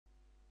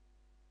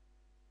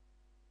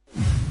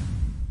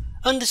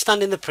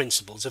Understanding the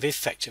principles of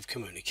effective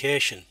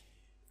communication.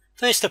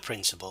 First, the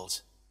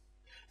principles.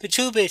 The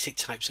two basic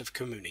types of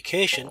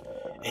communication,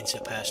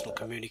 interpersonal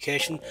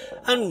communication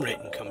and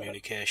written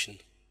communication.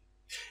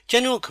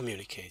 General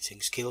communicating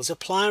skills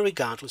apply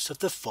regardless of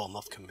the form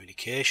of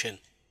communication.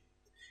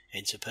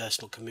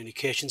 Interpersonal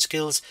communication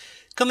skills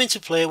come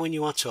into play when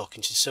you are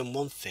talking to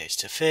someone face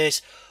to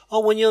face,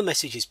 or when your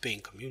message is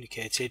being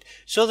communicated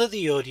so that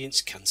the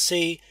audience can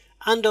see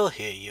and or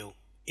hear you,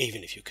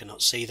 even if you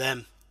cannot see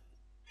them.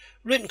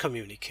 Written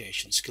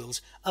communication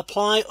skills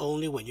apply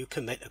only when you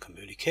commit a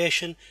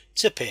communication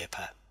to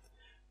paper,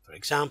 for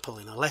example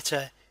in a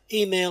letter,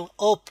 email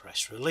or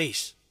press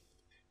release,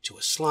 to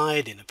a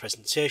slide in a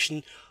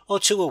presentation or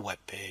to a web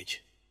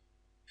page.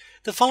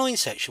 The following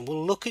section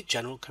will look at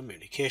general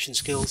communication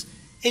skills,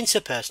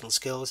 interpersonal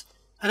skills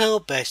and how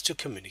best to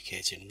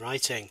communicate in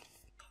writing.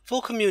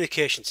 For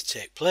communication to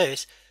take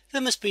place,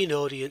 there must be an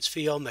audience for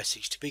your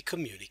message to be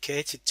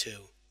communicated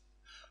to.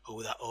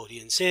 Who that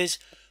audience is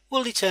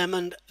will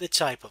determine the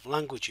type of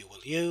language you will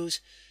use,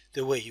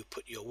 the way you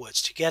put your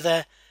words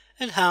together,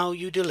 and how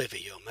you deliver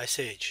your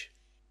message.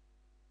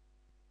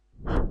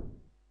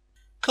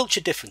 Culture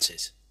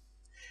differences.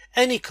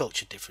 Any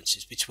culture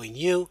differences between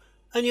you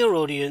and your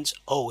audience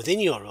or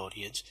within your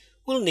audience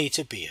will need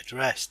to be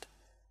addressed.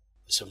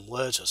 Some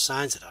words or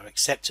signs that are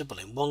acceptable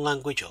in one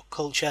language or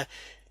culture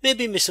may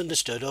be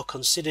misunderstood or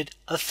considered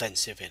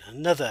offensive in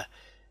another,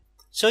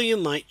 so you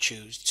might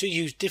choose to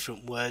use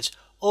different words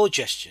or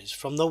gestures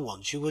from the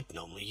ones you would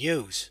normally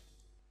use.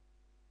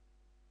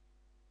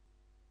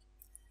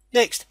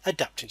 Next,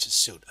 adapting to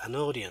suit an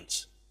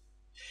audience.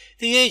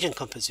 The age and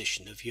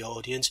composition of your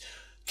audience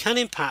can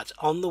impact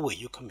on the way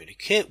you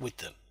communicate with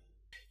them.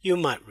 You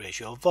might raise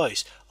your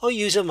voice or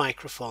use a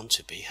microphone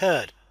to be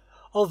heard,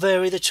 or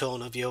vary the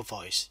tone of your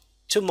voice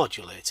to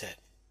modulate it,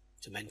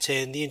 to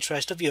maintain the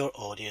interest of your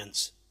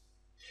audience.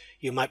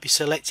 You might be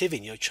selective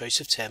in your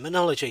choice of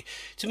terminology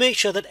to make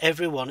sure that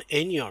everyone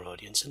in your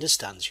audience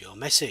understands your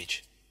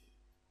message.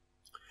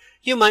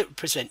 You might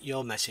present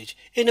your message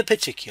in a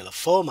particular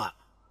format,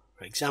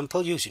 for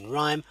example using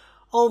rhyme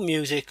or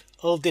music,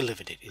 or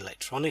delivered it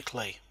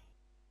electronically.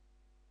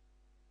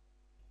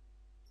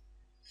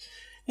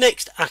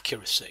 Next,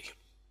 accuracy.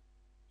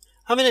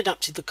 Having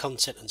adapted the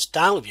content and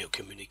style of your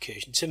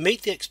communication to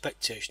meet the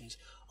expectations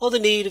or the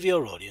need of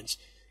your audience,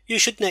 you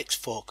should next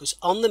focus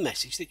on the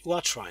message that you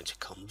are trying to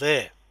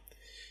convey.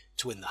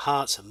 To win the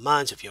hearts and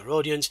minds of your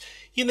audience,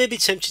 you may be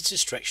tempted to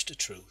stretch the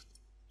truth,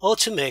 or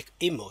to make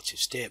emotive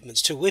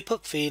statements to whip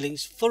up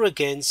feelings for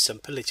against some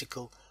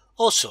political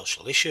or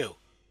social issue.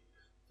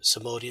 For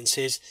some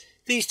audiences,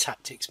 these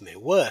tactics may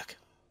work.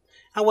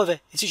 However,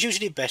 it is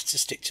usually best to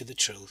stick to the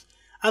truth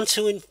and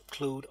to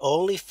include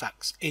only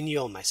facts in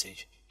your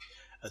message.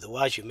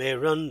 Otherwise, you may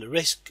run the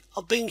risk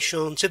of being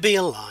shown to be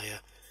a liar.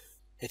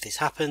 If this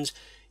happens,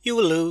 you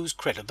will lose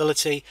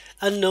credibility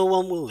and no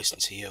one will listen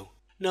to you,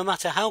 no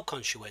matter how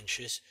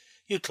conscientious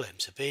you claim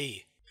to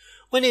be.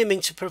 When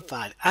aiming to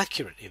provide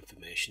accurate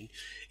information,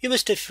 you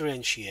must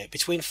differentiate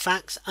between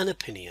facts and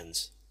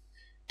opinions.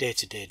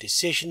 Day-to-day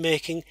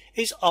decision-making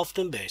is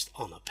often based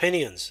on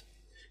opinions,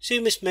 so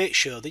you must make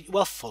sure that you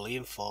are fully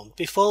informed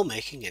before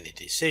making any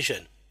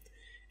decision,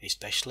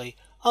 especially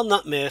on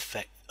that may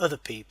affect other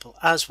people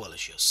as well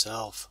as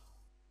yourself.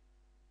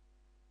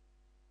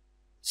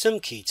 Some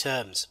key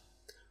terms.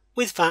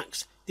 With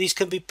facts, these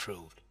can be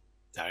proved.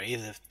 They are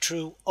either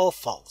true or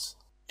false.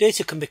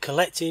 Data can be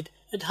collected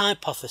and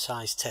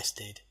hypothesized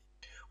tested.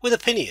 With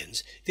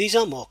opinions, these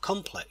are more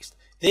complex.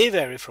 They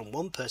vary from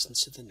one person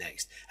to the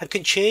next and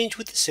can change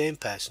with the same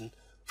person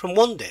from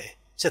one day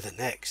to the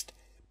next.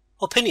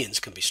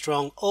 Opinions can be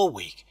strong or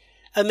weak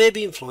and may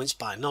be influenced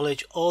by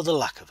knowledge or the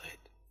lack of it,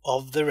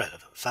 of the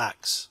relevant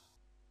facts.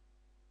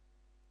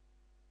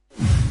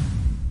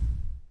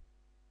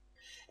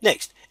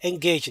 Next,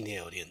 engaging the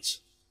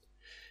audience.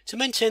 To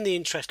maintain the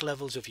interest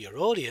levels of your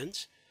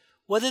audience,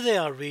 whether they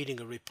are reading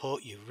a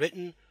report you've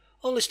written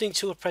or listening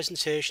to a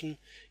presentation,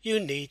 you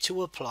need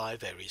to apply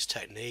various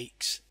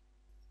techniques.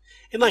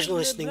 Imagine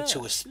listening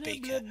to a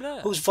speaker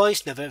whose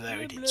voice never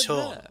varied in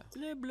tone.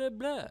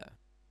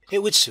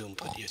 It would soon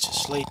put you to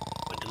sleep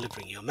when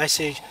delivering your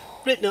message,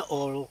 written or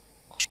oral,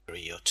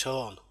 vary your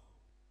tone.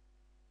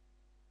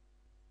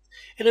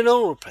 In an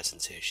oral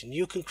presentation,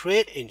 you can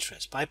create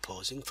interest by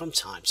pausing from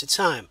time to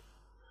time,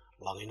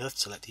 long enough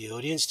to let the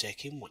audience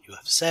take in what you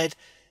have said,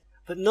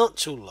 but not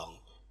too long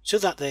so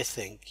that they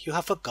think you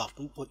have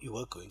forgotten what you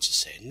are going to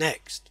say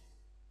next.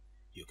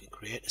 You can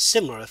create a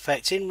similar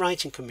effect in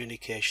writing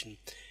communication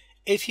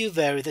if you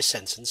vary the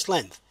sentence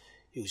length,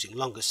 using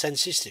longer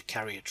sentences to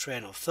carry a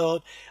train of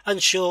thought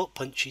and short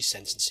punchy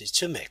sentences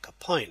to make a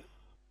point.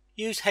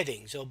 Use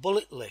headings or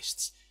bullet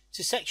lists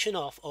to section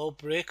off or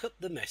break up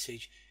the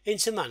message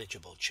into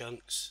manageable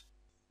chunks.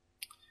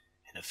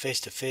 In a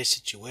face-to-face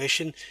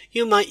situation,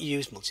 you might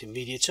use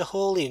multimedia to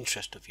hold the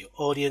interest of your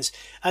audience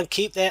and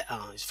keep their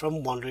eyes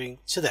from wandering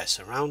to their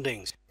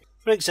surroundings.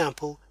 For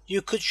example,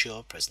 you could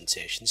show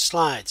presentation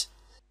slides,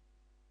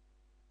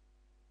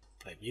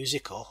 play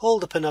music or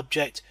hold up an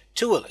object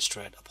to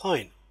illustrate a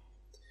point.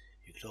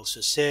 could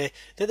also say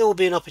that there will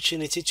be an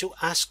opportunity to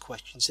ask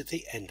questions at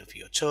the end of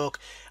your talk,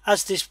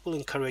 as this will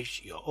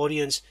encourage your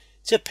audience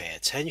to pay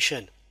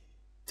attention,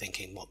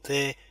 thinking what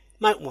they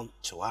might want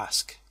to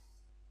ask.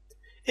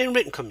 In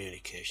written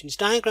communications,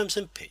 diagrams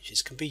and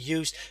pictures can be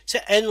used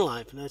to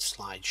enliven a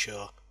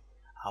slideshow.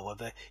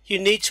 However, you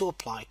need to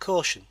apply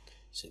caution,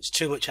 since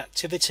too much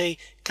activity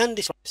can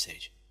distort the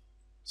message.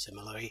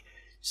 Similarly,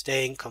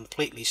 staying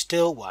completely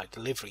still while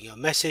delivering your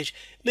message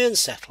may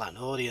unsettle an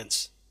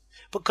audience,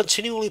 but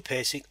continually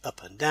pacing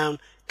up and down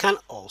can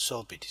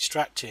also be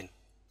distracting.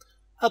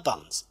 A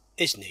balance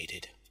is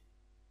needed.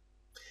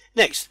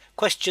 Next,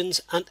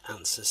 questions and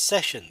answers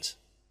sessions.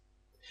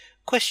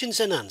 Questions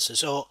and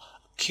answers, or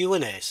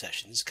Q&A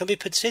sessions, can be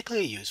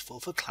particularly useful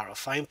for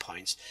clarifying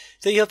points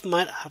that you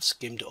might have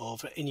skimmed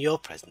over in your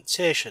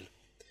presentation.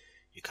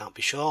 You can't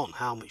be sure on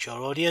how much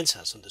your audience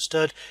has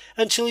understood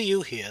until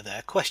you hear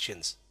their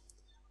questions.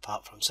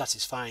 Apart from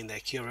satisfying their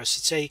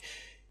curiosity,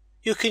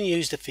 you can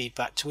use the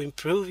feedback to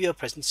improve your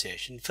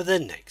presentation for the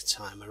next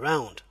time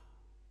around.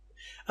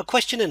 A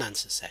question and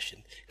answer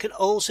session can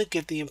also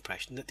give the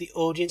impression that the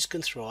audience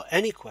can throw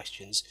any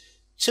questions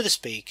to the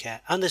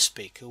speaker and the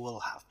speaker will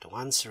have to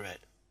answer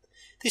it.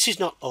 This is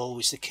not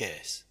always the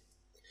case.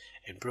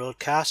 In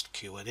broadcast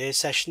Q&A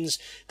sessions,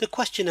 the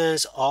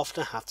questionnaires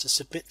often have to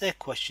submit their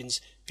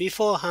questions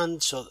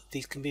beforehand so that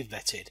these can be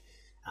vetted,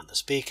 and the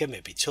speaker may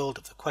be told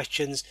of the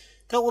questions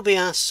that will be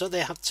asked so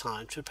they have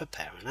time to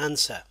prepare an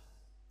answer.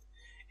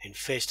 In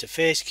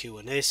face-to-face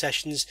Q&A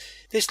sessions,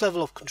 this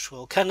level of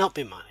control cannot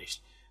be managed.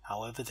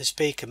 However, the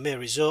speaker may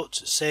resort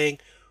to saying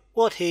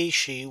what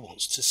he/she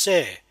wants to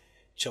say,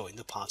 showing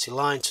the party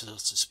line, so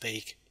to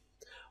speak,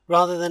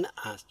 rather than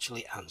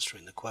actually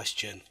answering the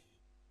question.